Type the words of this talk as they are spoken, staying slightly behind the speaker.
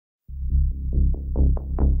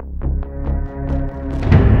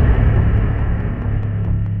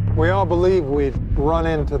We all believe we'd run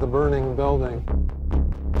into the burning building.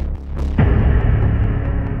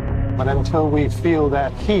 But until we feel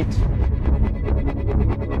that heat,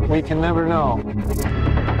 we can never know.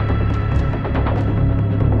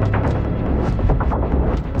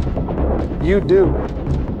 You do.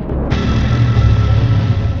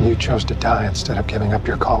 You chose to die instead of giving up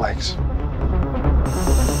your colleagues.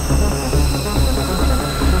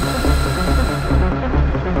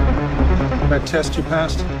 That test you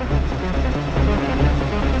passed?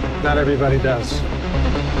 Not everybody does.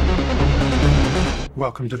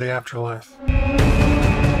 Welcome to the afterlife.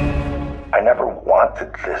 I never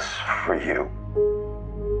wanted this for you.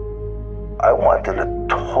 I wanted a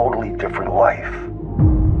totally different life.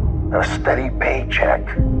 A steady paycheck,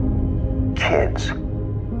 kids,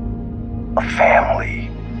 a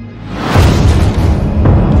family.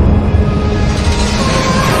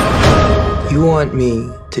 You want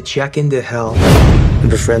me to check into hell and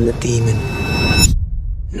befriend the demon.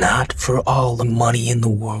 Not for all the money in the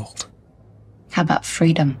world. How about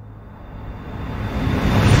freedom?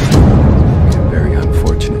 It's a very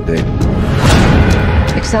unfortunate day.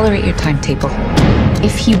 Accelerate your timetable.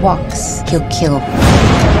 If he walks, he'll kill.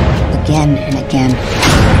 Again and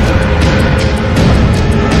again.